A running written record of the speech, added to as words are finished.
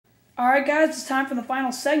Alright guys, it's time for the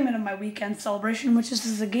final segment of my weekend celebration, which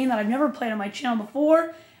is a game that I've never played on my channel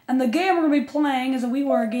before. And the game we're going to be playing is a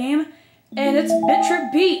WiiWare game, and it's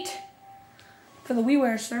BitTrip Beat. For the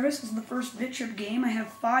WiiWare service, this is the first BitTrip game. I have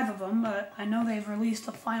 5 of them, but I know they've released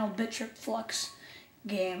a final BitTrip Flux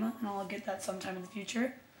game, and I'll get that sometime in the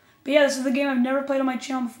future. But yeah, this is the game I've never played on my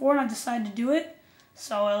channel before, and I've decided to do it.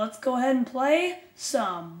 So let's go ahead and play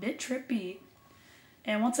some BitTrip Beat.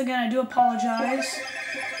 And once again, I do apologize.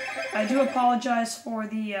 I do apologize for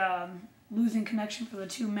the losing connection for the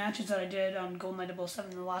 2 matches that I did on GoldenEye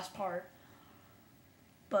 007 in the last part.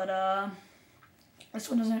 But this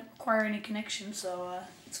one doesn't require any connection, so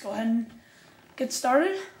let's go ahead and get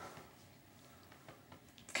started.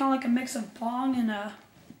 It's kind of like a mix of Pong and a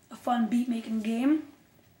fun beat-making game.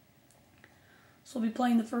 So we'll be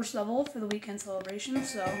playing the first level for the weekend celebration,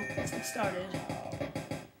 so let's get started.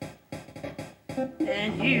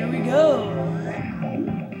 And here we go!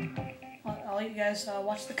 I'll let you guys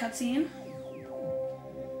watch the cutscene.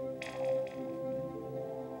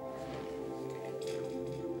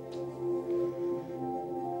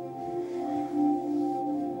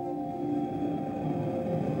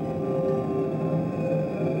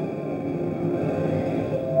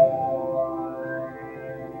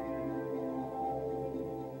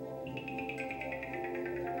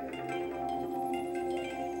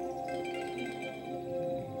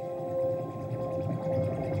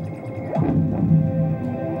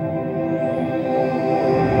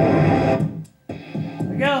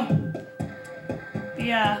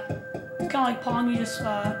 It's kind of like Pong, you just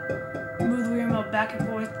move the Wii remote back and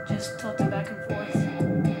forth, just tilt it back and forth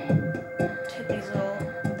to hit these little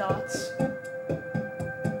dots.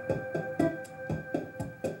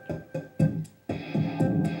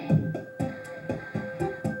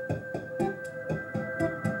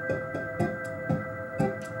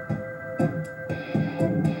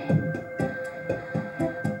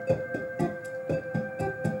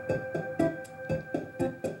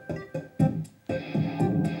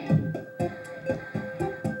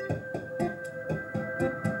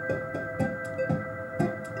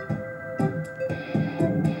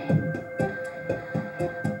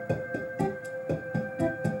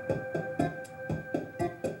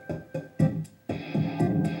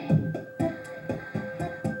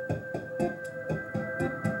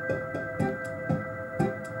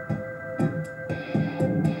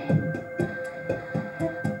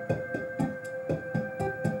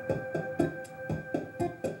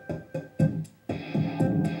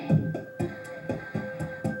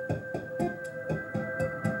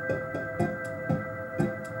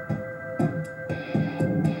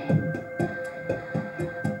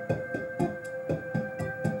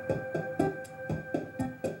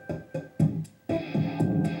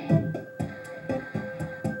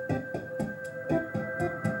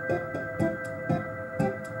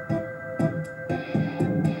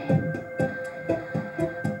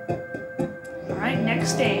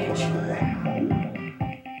 Next stage.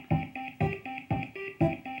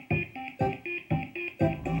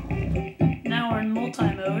 Now we're in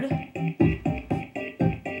multi-mode,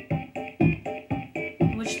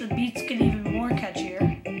 in which the beats get even more catchier.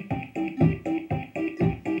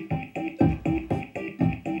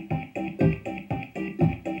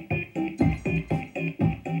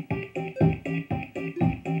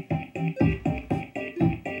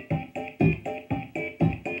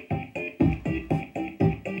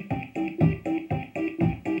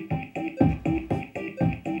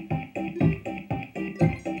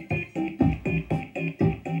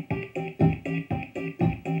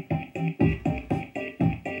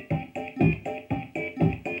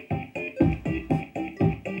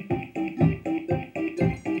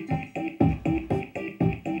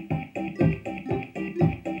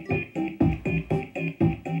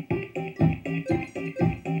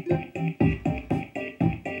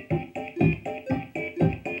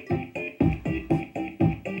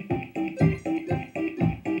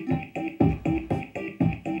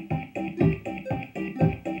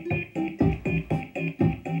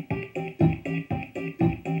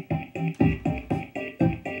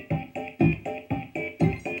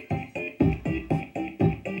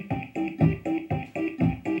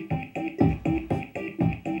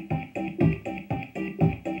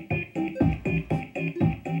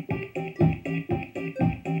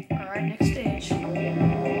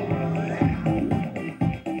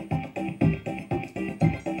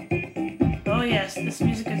 Oh yes, this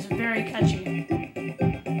music is very catchy.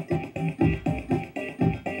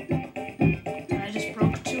 And I just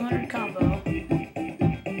broke 200 combo.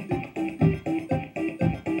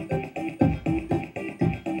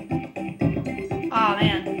 Ah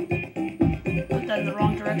man, put that in the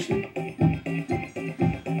wrong direction. direction.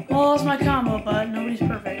 Well, that's my combo, but nobody's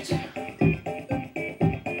perfect.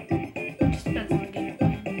 Just depends on the game you're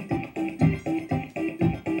playing.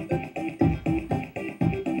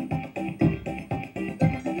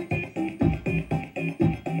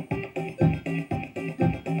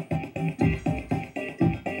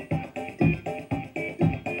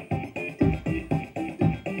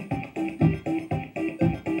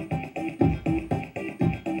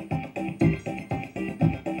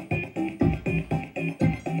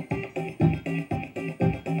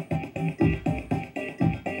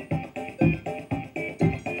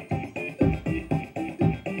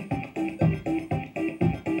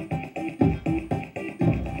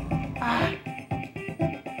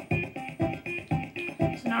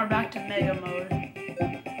 So now we're back to Mega mode.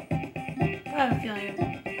 I have a feeling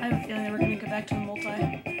that we're gonna get back to the multi.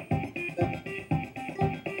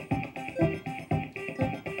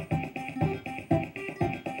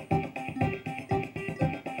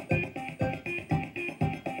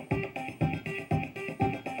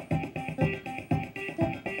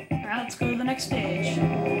 Alright, let's go to the next stage.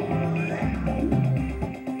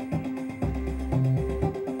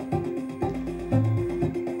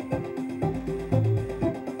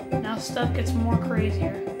 Now stuff gets more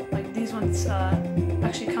crazier. Like these ones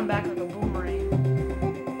actually come back like a boomerang.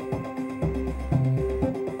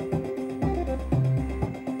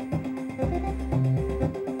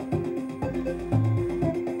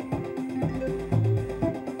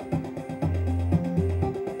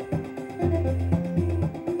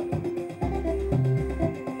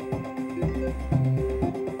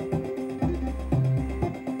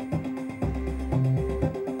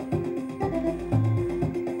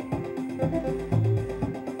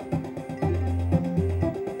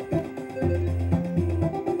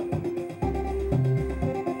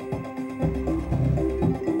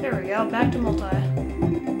 Back to multi.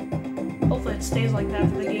 Hopefully it stays like that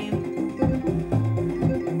for the game.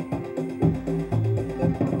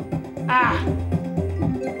 Ah!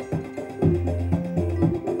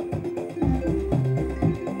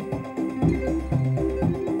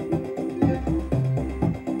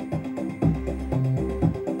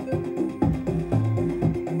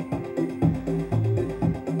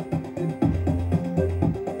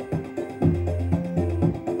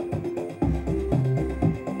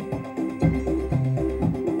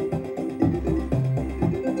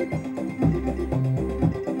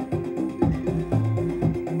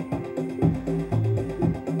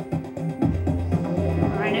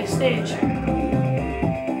 Next stage.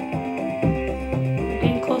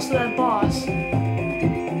 Getting close to that boss.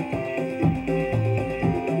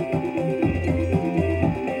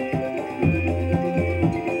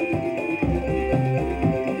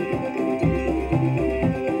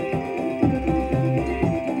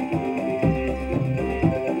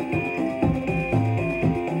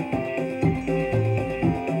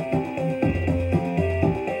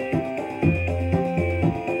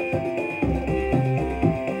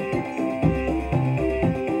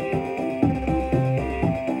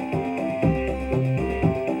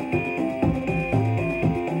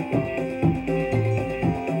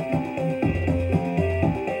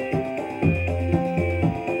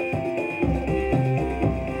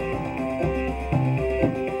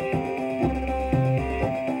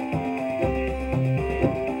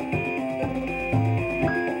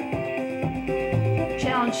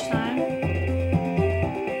 Challenge time.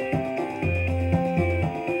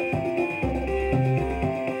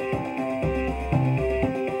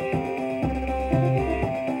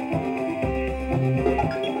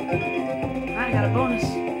 I got a bonus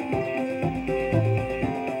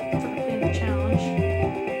for completing the challenge.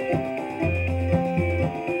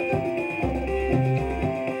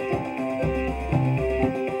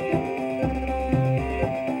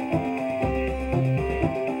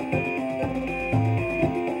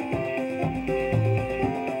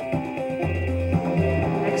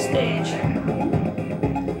 Stage.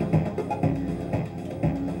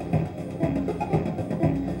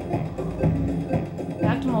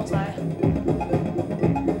 Back to multi.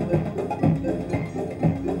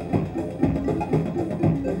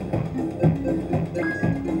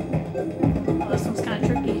 Oh, this one's kind of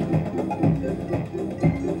tricky.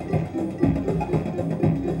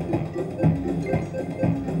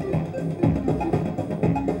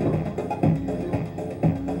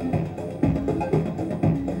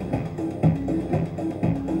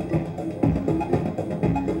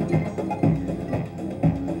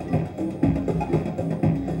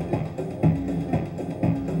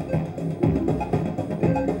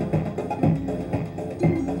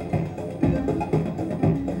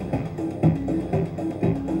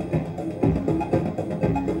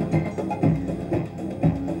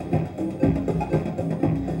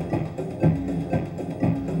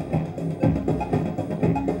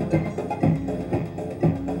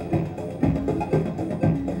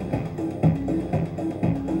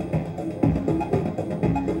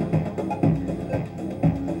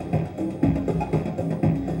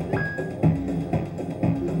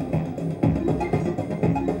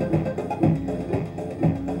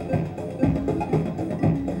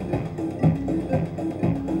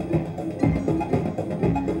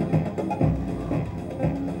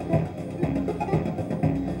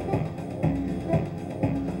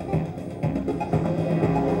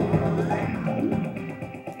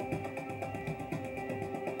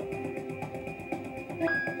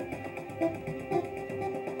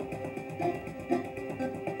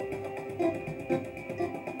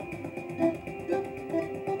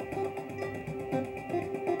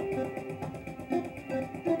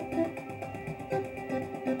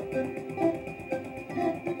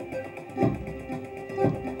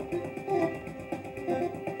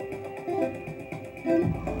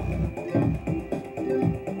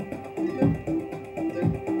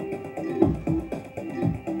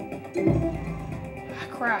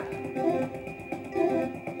 Crap.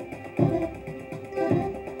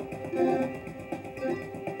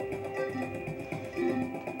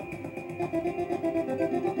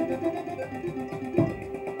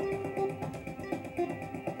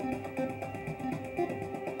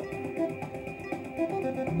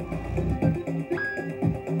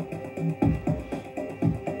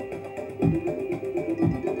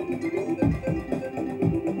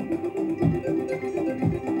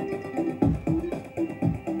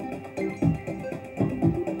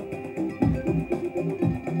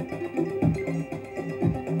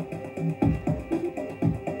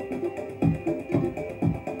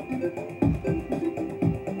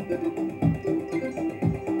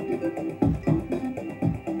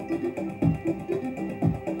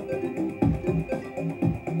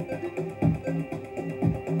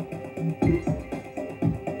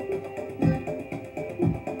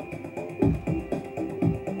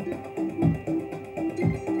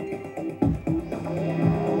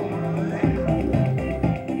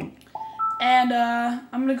 And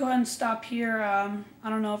I'm gonna go ahead and stop here. I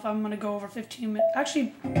don't know if I'm gonna go over 15 minutes.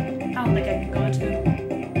 Actually, I don't think I can go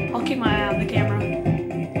into. I'll keep my eye on the camera.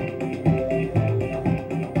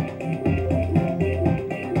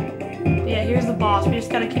 But yeah, here's the boss. We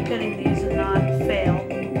just gotta keep hitting these and not fail.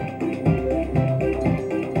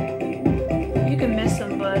 You can miss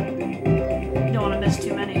them, but you don't want to miss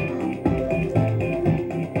too many.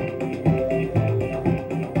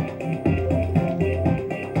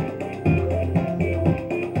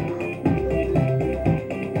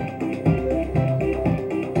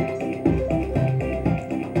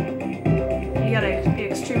 You gotta be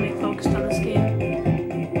extremely focused on this game.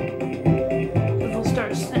 They'll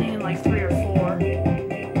start sending in like 3 or 4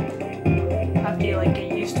 after you like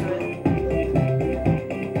get used to it.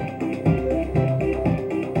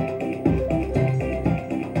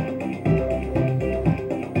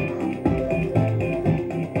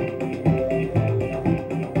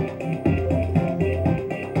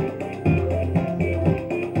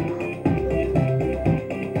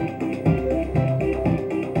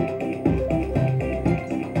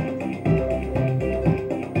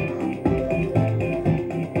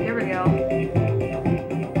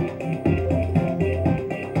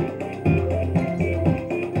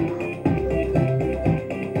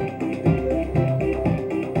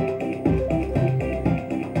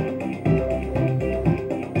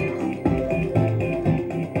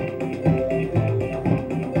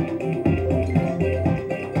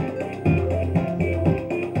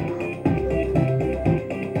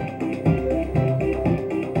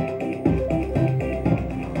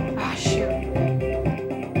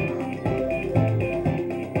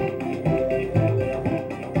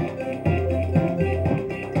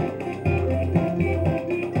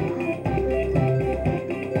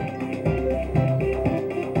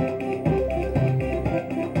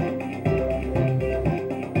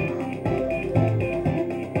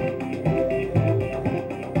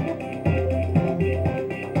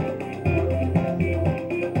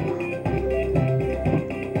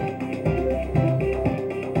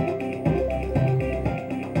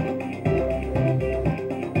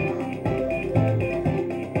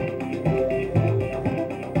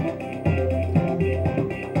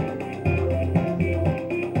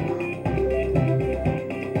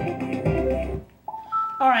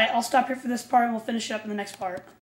 Alright, I'll stop here for this part and we'll finish it up in the next part.